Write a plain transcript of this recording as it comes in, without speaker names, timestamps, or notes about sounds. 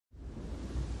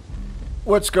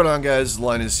What's going on, guys?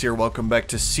 Linus here. Welcome back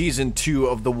to Season 2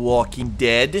 of The Walking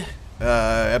Dead.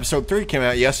 Episode 3 came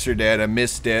out yesterday and I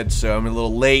missed it, so I'm a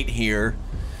little late here.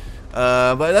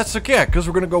 But that's okay, because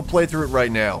we're going to go play through it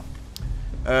right now.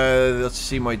 Let's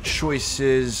see, my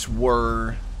choices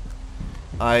were...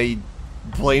 I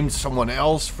blamed someone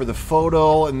else for the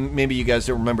photo, and maybe you guys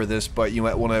don't remember this, but you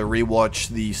might want to rewatch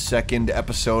the second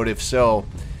episode if so.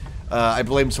 I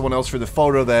blamed someone else for the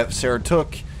photo that Sarah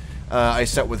took. I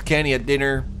sat with Kenny at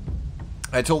dinner.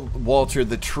 I told Walter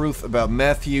the truth about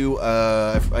Matthew.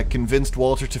 I convinced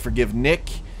Walter to forgive Nick,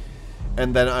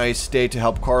 and then I stayed to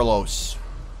help Carlos.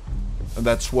 And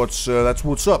that's what's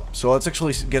up. So let's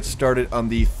actually get started on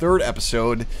the third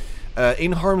episode,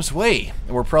 In Harm's Way.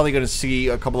 And we're probably going to see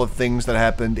a couple of things that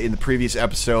happened in the previous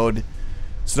episode.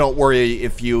 So don't worry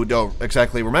if you don't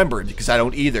exactly remember it, because I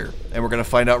don't either. And we're going to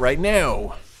find out right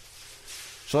now.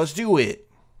 So let's do it.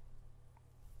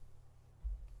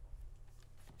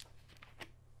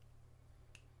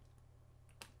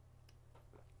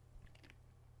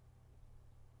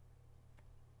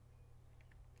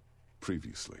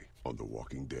 Previously on The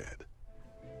Walking Dead.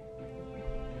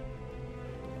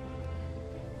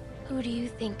 Who do you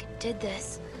think did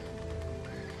this?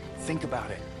 Think about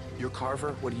it. You're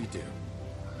Carver, what do?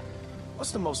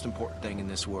 What's the most important thing in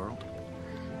this world?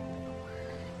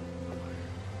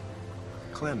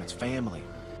 Clem, it's family.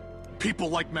 People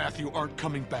like Matthew aren't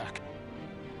coming back.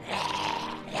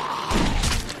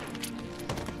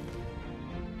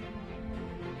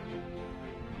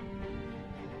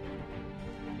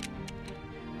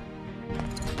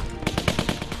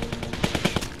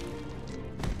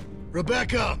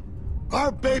 Rebecca,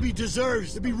 our baby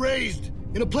deserves to be raised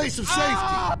in a place of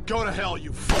safety. Go to hell,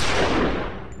 you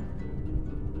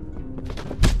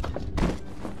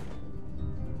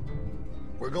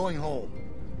We're going home.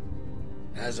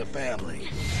 As a family.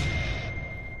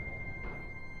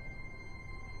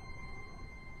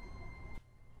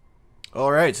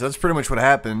 Alright, so that's pretty much what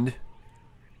happened.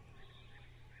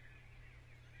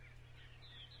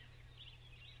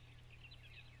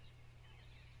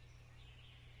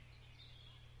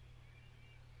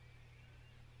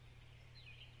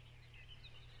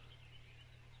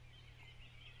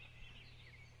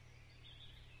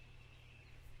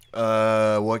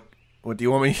 What do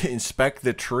you want me to inspect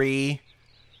the tree?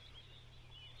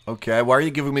 Okay, why are you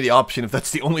giving me the option if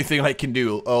that's the only thing I can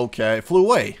do? Okay, it flew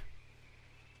away.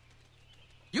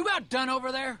 You about done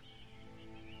over there?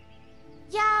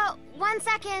 Yeah, 1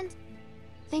 second.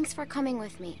 Thanks for coming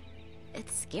with me.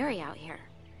 It's scary out here.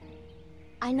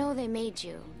 I know they made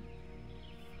you.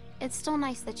 It's still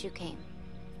nice that you came.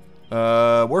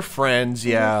 We're friends,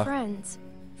 yeah. We're friends.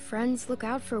 Friends look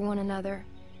out for one another.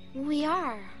 We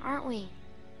are, aren't we?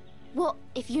 Well,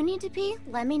 if you need to pee,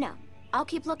 let me know. I'll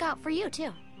keep lookout for you,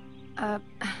 too.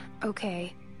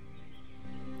 Okay.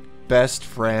 Best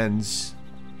friends.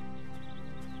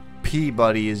 Pee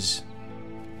buddies.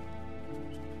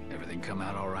 Everything come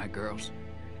out all right, girls?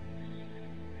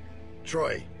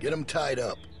 Troy, get them tied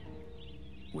up.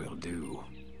 Will do.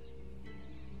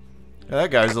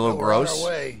 That guy's a little We're on gross. our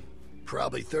way.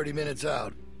 Probably 30 minutes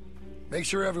out. Make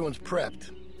sure everyone's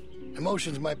prepped.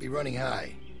 Emotions might be running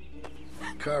high.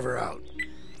 Carver out.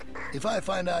 If I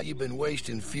find out you've been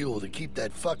wasting fuel to keep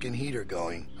that fucking heater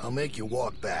going, I'll make you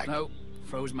walk back. Nope.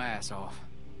 Froze my ass off.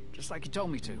 Just like you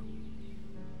told me to.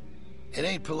 It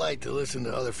ain't polite to listen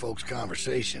to other folks'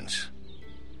 conversations.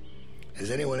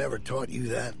 Has anyone ever taught you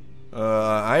that?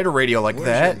 I had a radio like Where's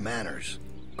that. your manners?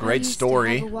 I Great used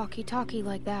story. To have a walkie-talkie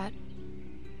like that.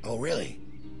 Oh, really?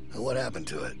 And what happened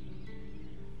to it?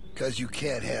 'Cause you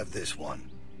can't have this one.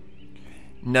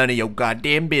 None of your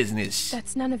goddamn business.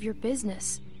 That's none of your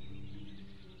business.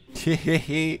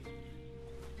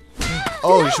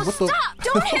 Oh, No, what the? stop!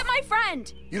 Don't hit my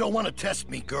friend! You don't want to test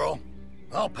me, girl.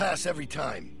 I'll pass every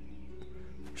time.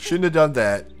 Shouldn't have done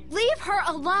that. Leave her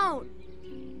alone!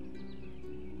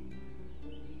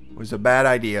 It was a bad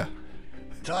idea.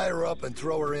 Tie her up and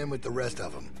throw her in with the rest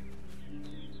of them.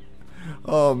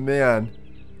 Oh, man.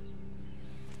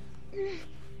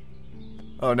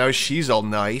 Oh, now she's all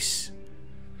nice.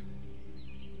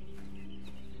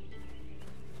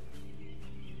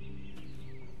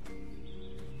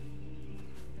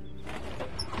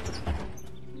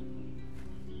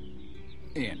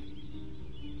 In.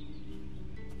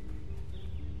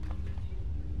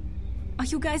 Are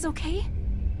you guys okay?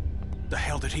 The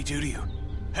hell did he do to you?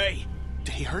 Hey,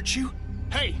 did he hurt you?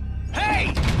 Hey!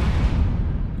 Hey!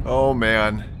 Oh,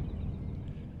 man.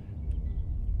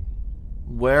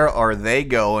 Where are they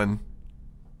going?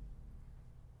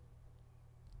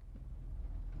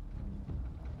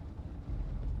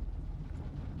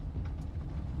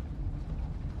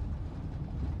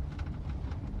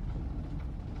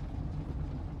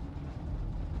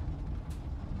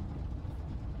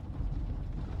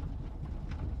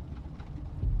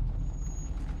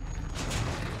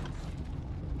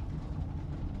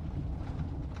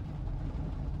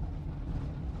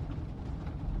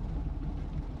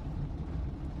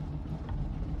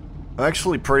 I'm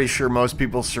actually pretty sure most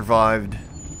people survived.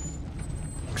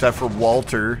 Except for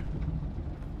Walter.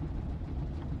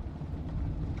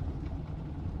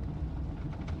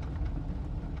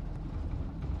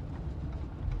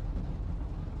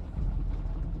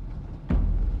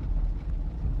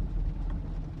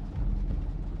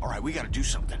 Alright, we gotta do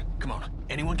something. Come on.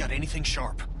 Anyone got anything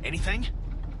sharp? Anything?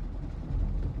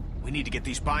 We need to get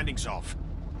these bindings off.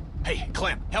 Hey,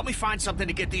 Clem, help me find something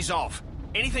to get these off.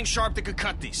 Anything sharp that could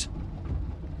cut these.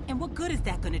 And what good is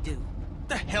that gonna do?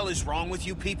 The hell is wrong with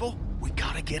you people? We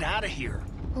gotta get out of here.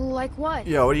 Like what?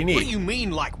 Yeah, what do you need? What do you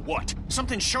mean, like what?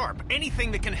 Something sharp.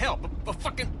 Anything that can help. A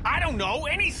fucking... I don't know,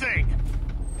 anything!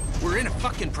 We're in a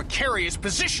fucking precarious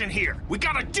position here. We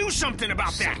gotta do something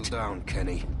about that! Settle down,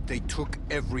 Kenny. They took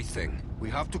everything. We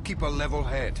have to keep a level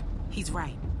head. He's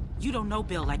right. You don't know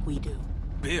Bill like we do.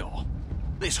 Bill?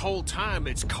 This whole time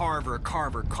it's Carver,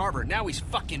 Carver, Carver. Now he's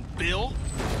fucking Bill?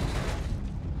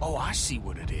 Oh, I see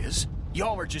what it is.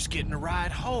 Y'all are just getting a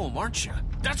ride home, aren't you?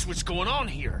 That's what's going on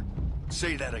here.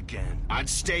 Say that again. I'd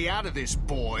stay out of this,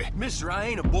 boy. Mister, I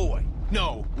ain't a boy.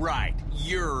 No, right.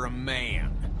 You're a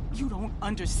man. You don't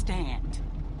understand.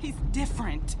 He's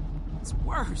different. It's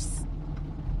worse.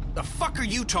 The fuck are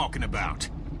you talking about?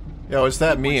 Yeah, what's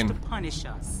that He mean? wants to punish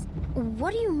us.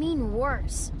 What do you mean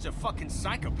worse? He's a fucking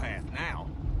psychopath now.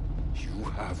 You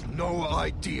have no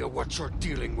idea what you're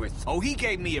dealing with. Oh, he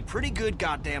gave me a pretty good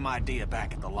goddamn idea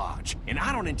back at the lodge. And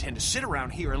I don't intend to sit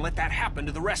around here and let that happen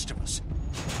to the rest of us.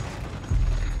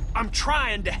 I'm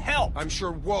trying to help. I'm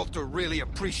sure Walter really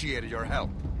appreciated your help.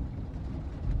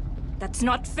 That's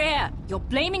not fair. You're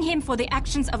blaming him for the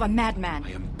actions of a madman.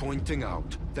 I am pointing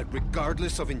out that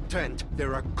regardless of intent,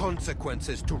 there are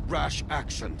consequences to rash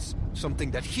actions. Something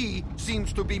that he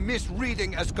seems to be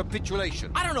misreading as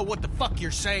capitulation. I don't know what the fuck you're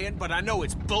saying, but I know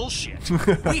it's bullshit.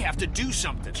 We have to do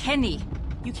something. Kenny.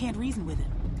 You can't reason with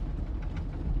him.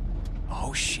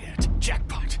 Oh shit.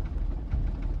 Jackpot.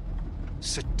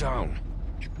 Sit down.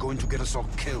 You're going to get us all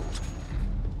killed.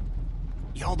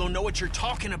 Y'all don't know what you're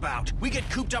talking about. We get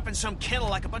cooped up in some kennel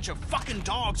like a bunch of fucking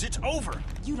dogs, it's over.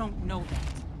 You don't know that.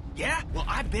 Yeah? Well,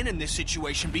 I've been in this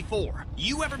situation before.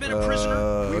 You ever been a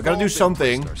prisoner? We've gotta all do been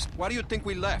something. prisoners. Why do you think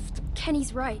we left?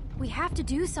 Kenny's right. We have to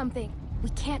do something. We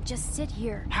can't just sit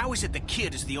here. How is it the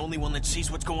kid is the only one that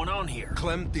sees what's going on here?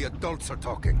 Clem, the adults are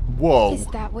talking. Whoa. Is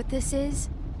that what this is?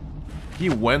 He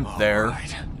went there. All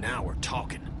right, now we're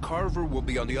talking. Carver will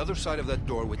be on the other side of that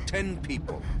door with 10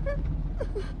 people.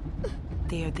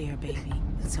 There, baby.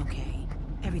 It's okay.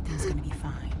 Everything's gonna be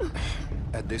fine.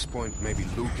 At this point, maybe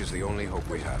Luke is the only hope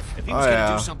we have. If he was Oh, gonna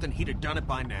yeah. do something, he'd have done it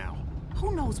by now.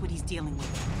 Who knows what he's dealing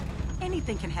with?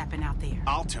 Anything can happen out there.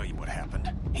 I'll tell you what happened.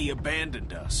 He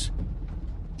abandoned us.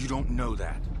 You don't know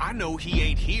that. I know he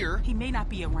ain't here. He may not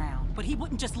be around, but he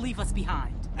wouldn't just leave us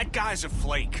behind. That guy's a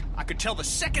flake. I could tell the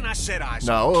second I set eyes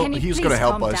on him. No, Kenny, he's please gonna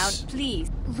help calm us. down, please.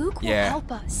 Luke will Yeah.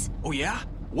 help us. Oh yeah?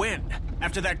 When?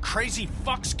 After that crazy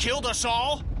fucks killed us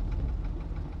all?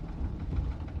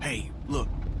 Hey, look,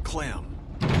 Clem.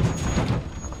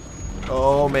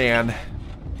 Oh man.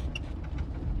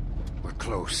 We're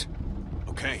close.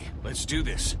 Okay, let's do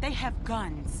this. They have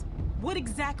guns. What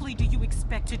exactly do you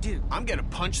expect to do? I'm gonna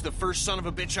punch the first son of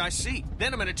a bitch I see.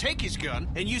 Then I'm gonna take his gun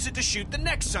and use it to shoot the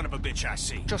next son of a bitch I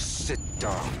see. Just sit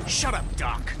down. Shut up,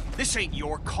 Doc. This ain't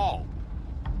your call.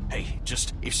 Hey,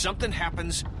 just, if something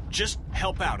happens, just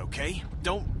help out, okay?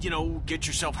 Don't, get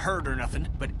yourself hurt or nothing,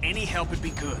 but any help would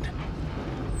be good.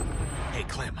 Hey,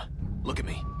 Clem, look at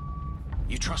me.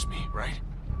 You trust me, right?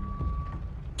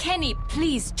 Kenny,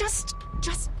 please, just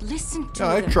listen to Yeah,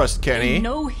 I him. trust Kenny. I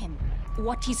know him,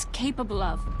 what he's capable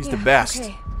of. He's Yeah, the best.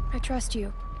 Okay, I trust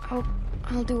you.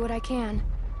 I'll do what I can.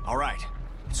 All right.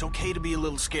 It's okay to be a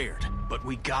little scared, but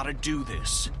we gotta do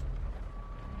this.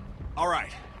 All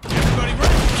right. Everybody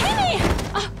ready?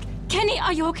 Kenny! Kenny,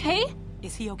 are you okay?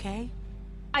 Is he okay?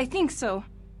 I think so.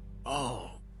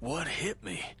 Oh, what hit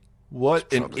me?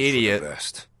 What an Probably for the idiot.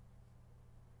 best.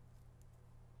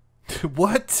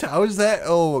 What? How is that?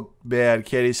 Oh man,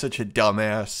 Kenny's such a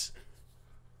dumbass.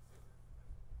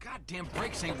 Goddamn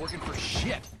brakes ain't working for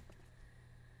shit.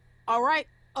 All right,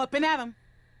 up and at him.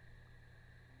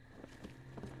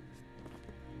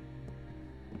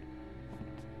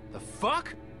 The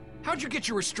fuck? How'd you get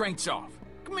your restraints off?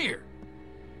 Come here.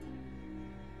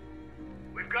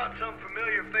 We've got some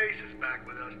familiar faces back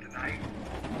with us tonight.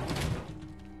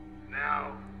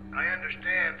 Now, I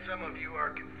understand some of you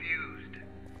are confused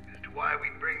as to why we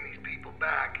bring these people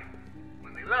back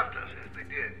when they left us as they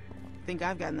did. Think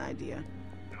I've got an idea.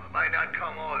 Now, it might not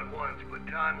come all at once, but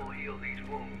time will heal these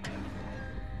wounds.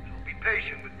 So be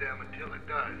patient with them until it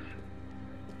does.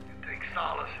 And take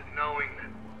solace in knowing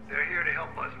that They're here to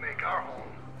help us make our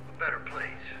home a better place.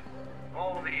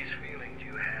 All these feelings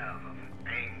you have of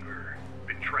anger,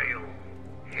 betrayal,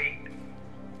 hate,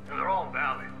 and they're all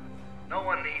valid. No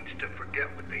one needs to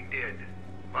forget what they did,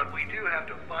 but we do have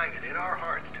to find it in our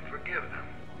hearts to forgive them.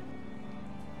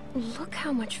 Look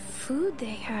how much food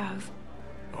they have.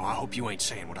 Oh, I hope you ain't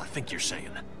saying what I think you're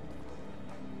saying.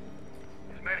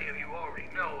 As many of you already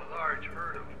know, a large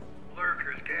herd of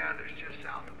lurkers gathers just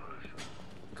south of us.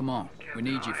 Come on, we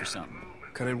need you for something.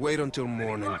 Can it wait until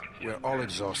morning? We're all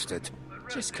exhausted.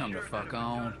 Just come the fuck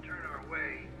on. Turn our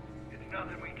way. It's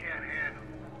nothing we can't handle.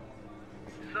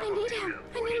 I need him.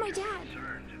 I need my dad.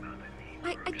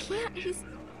 I can't.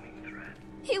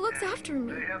 He looks after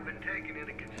me. They have been taken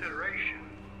into consideration.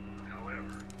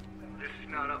 However, this is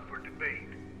not up for debate.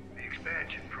 The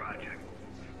expansion project.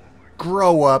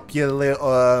 Grow up, you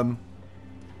little,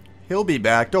 He'll be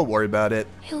back. Don't worry about it.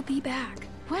 He'll be back.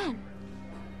 When?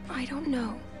 I don't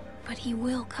know, but he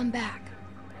will come back.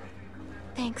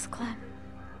 Thanks, Clem.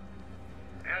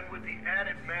 And with the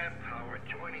added manpower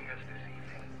joining us this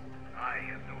evening, I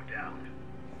have no doubt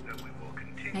that we will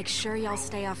continue. Make sure y'all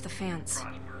stay off the fence.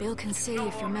 Bill can see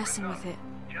if you're messing with it.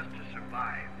 Just to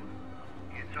survive.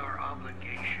 It's our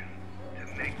obligation to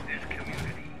make this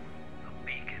community a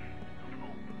beacon of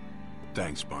hope.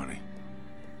 Thanks, Barney.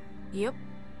 Yep.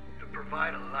 To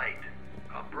provide a light,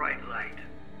 a bright light,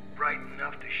 bright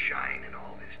enough to shine in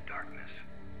all this darkness.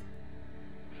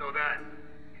 So that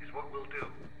is what we'll do.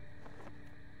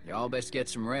 Y'all best get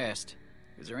some rest,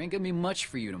 because there ain't gonna be much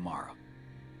for you tomorrow.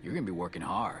 You're gonna be working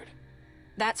hard.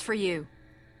 That's for you.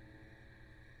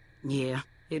 Yeah,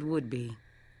 it would be.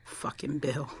 Fucking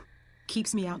Bill.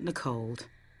 Keeps me out in the cold,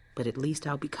 but at least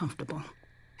I'll be comfortable.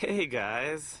 Hey,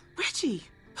 guys. Reggie!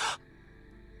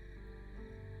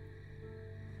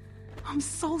 I'm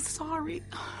so sorry.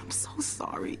 I'm so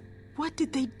sorry. What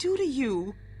did they do to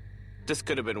you? This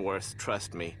could have been worse,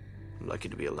 trust me. I'm lucky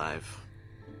to be alive.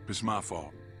 It's my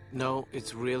fault. No,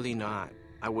 it's really not.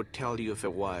 I would tell you if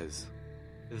it was.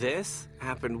 This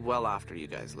happened well after you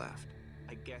guys left.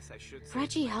 I guess I should say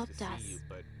Reggie it's nice helped to us see you,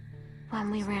 but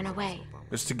when we ran away.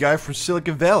 It's the guy from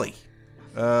Silicon Valley.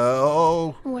 What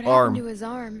arm. happened to his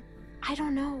arm? I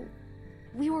don't know.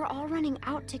 We were all running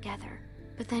out together,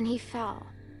 but then he fell,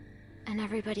 and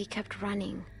everybody kept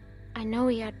running. I know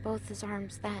he had both his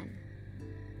arms then.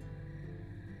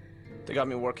 They got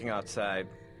me working outside.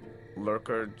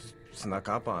 Lurkers snuck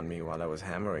up on me while I was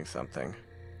hammering something.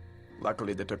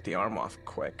 Luckily, they took the arm off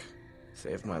quick.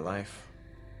 Saved my life.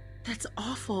 That's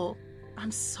awful.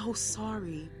 I'm so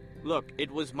sorry. Look, it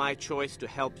was my choice to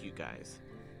help you guys.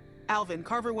 Alvin,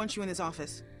 Carver wants you in his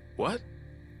office. What?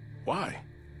 Why?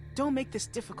 Don't make this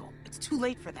difficult. It's too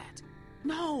late for that.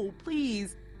 No,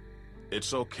 please.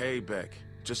 It's okay, Beck.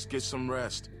 Just get some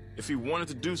rest. If he wanted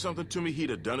to do something to me, he'd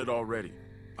have done it already.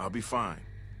 I'll be fine.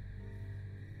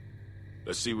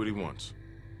 Let's see what he wants.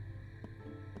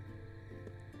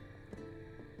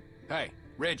 Hey,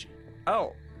 Reggie.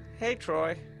 Oh, hey,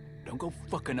 Troy. Don't go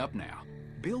fucking up now.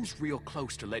 Bill's real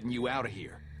close to letting you out of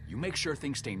here. You make sure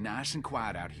things stay nice and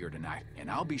quiet out here tonight, and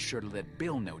I'll be sure to let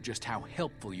Bill know just how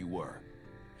helpful you were.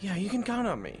 Yeah, you can count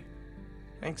on me.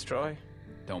 Thanks, Troy.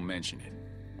 Don't mention it.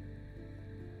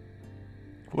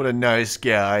 What a nice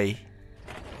guy.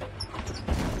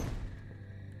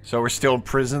 So we're still in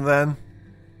prison then?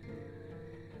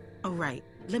 Oh, right.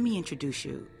 Let me introduce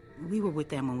you. We were with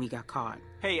them when we got caught.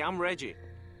 Hey, I'm Reggie.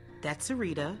 That's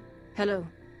Sarita. Hello.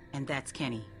 And that's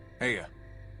Kenny. Hey,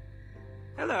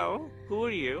 Hello. Who are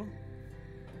you?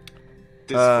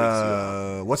 This freaks you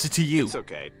out. What's it to you? It's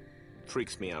okay.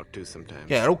 Freaks me out too sometimes.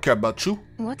 Yeah, I don't care about you.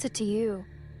 What's it to you?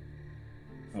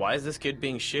 Why is this kid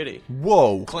being shitty?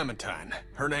 Whoa. Clementine.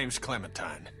 Her name's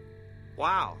Clementine.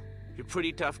 Wow. You're a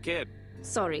pretty tough kid.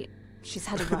 Sorry. She's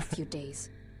had a rough few days.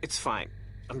 It's fine.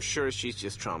 I'm sure she's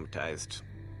just traumatized.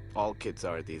 All kids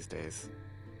are these days.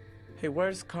 Hey,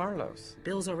 where's Carlos?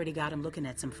 Bill's already got him looking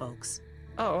at some folks.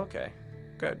 Oh, okay.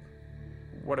 Good.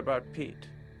 What about Pete?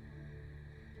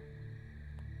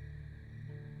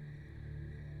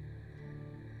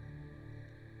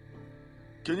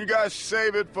 can you guys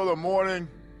save it for the morning?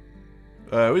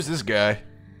 Who's this guy?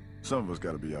 Some of us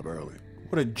gotta be up early.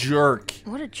 What a jerk.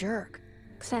 What a jerk.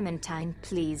 Clementine,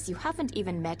 please. You haven't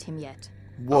even met him yet.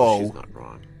 Whoa. Oh, she's not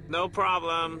wrong. No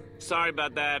problem. Sorry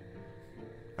about that.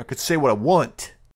 I could say what I want.